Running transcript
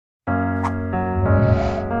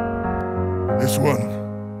This one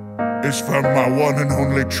is from my one and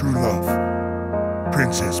only true love,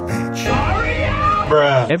 Princess Peach.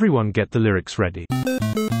 Bruh. Everyone get the lyrics ready.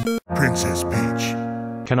 Princess Peach.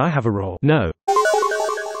 Can I have a roll? No.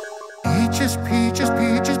 Peaches, peaches,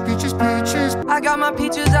 peaches, peaches, peaches. I got my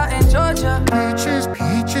peaches out in Georgia. Peaches,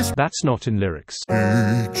 peaches. That's not in lyrics.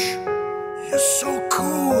 Peach, you're so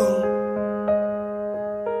cool.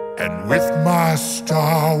 And with my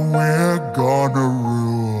star, we're gonna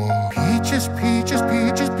rule. Peaches, peaches,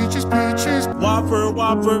 peaches, peaches, peaches. Whopper,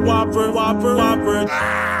 whopper, whopper, whopper, whopper.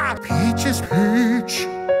 Ah, peaches, peach.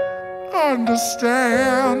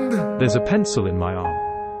 Understand. There's a pencil in my arm.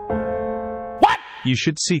 What? You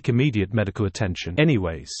should seek immediate medical attention.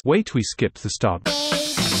 Anyways, wait, we skipped the start.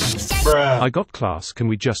 Bruh. I got class, can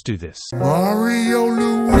we just do this? Mario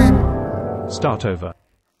Louis. Start over.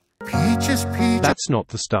 Peaches, peaches. That's not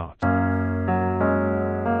the start.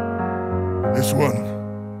 This one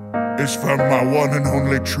is from my one and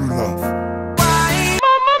only true love.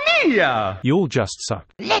 You'll just suck.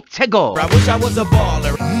 Let's go. I wish I was a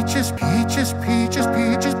baller. Peaches, peaches, peaches,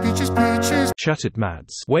 peaches, peaches, peaches. Shut it,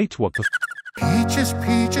 Mads. Wait, what the Peaches,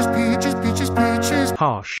 peaches, peaches, peaches, peaches.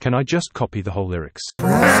 Harsh. Can I just copy the whole lyrics?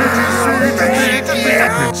 Princess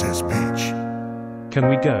Peach. Can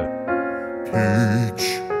we go?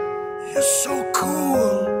 Peach, you're so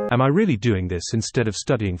cool. Am I really doing this instead of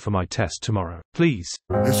studying for my test tomorrow? Please.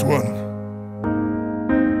 This one.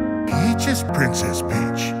 Peaches, Princess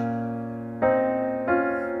Peach.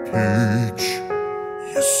 Peach,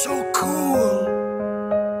 you're so cool.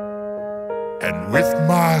 And with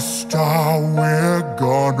my star, we're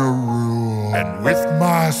gonna rule. And with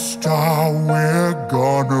my star, we're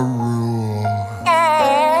gonna rule.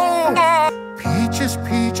 Peaches,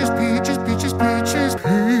 peaches, peaches, peaches, peaches.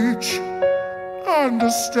 Peach,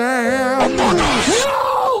 understand.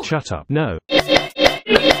 Shut up. No.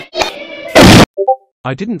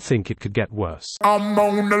 I didn't think it could get worse. I'm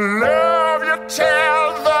gonna love you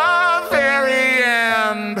till the very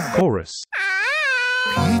end. Chorus.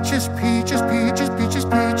 Peaches, peaches, peaches, peaches,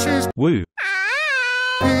 peaches. Woo.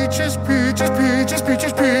 Peaches, peaches, peaches,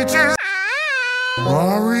 peaches, peaches.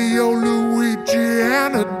 Mario, Luigi,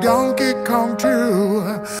 and a Donkey Kong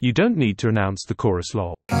too. You don't need to announce the chorus,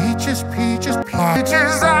 lol. Peaches, peaches,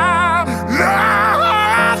 peaches, I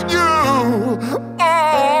love you.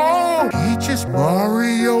 Oh, peaches,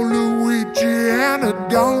 Mario, Luigi, and a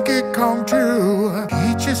Donkey Kong too.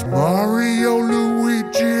 Peaches, Mario,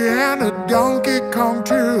 Luigi, and a Donkey Kong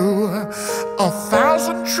too.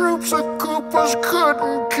 1,000 troops of Koopas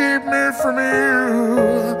couldn't keep me from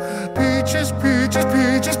you. Peaches, peaches,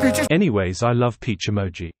 peaches, peaches. Anyways, I love peach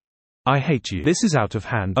emoji. I hate you. This is out of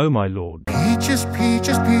hand. Oh my lord. Peaches,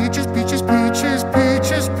 peaches, peaches, peaches, peaches,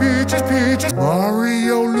 peaches, peaches, peaches.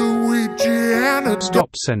 Mario, Luigi, and a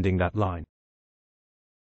Stop sending that line.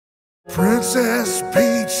 Princess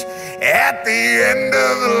Peach at the end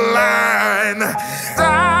of the line. I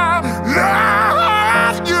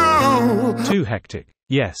love you. Too hectic.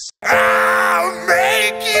 Yes. I'll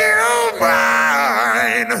make you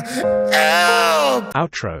mine. Oh.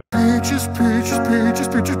 Outro. Peaches, peaches, peaches,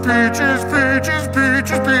 peaches, peaches, peaches,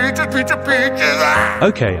 peaches, peaches, peaches, peaches. Ah.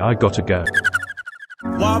 Okay, I gotta go.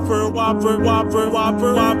 Whopper, whopper, whopper,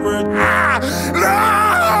 whopper, whopper. I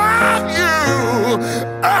love you.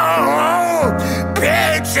 Oh,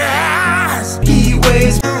 peaches. He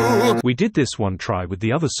weighs you. We did this one try with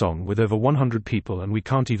the other song with over 100 people and we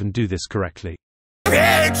can't even do this correctly.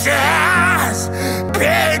 Peaches,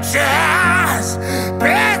 peaches,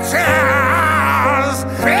 peaches,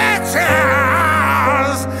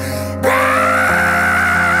 peaches,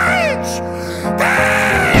 peach,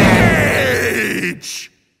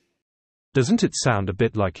 peach. Doesn't it sound a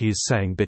bit like he is saying bitch?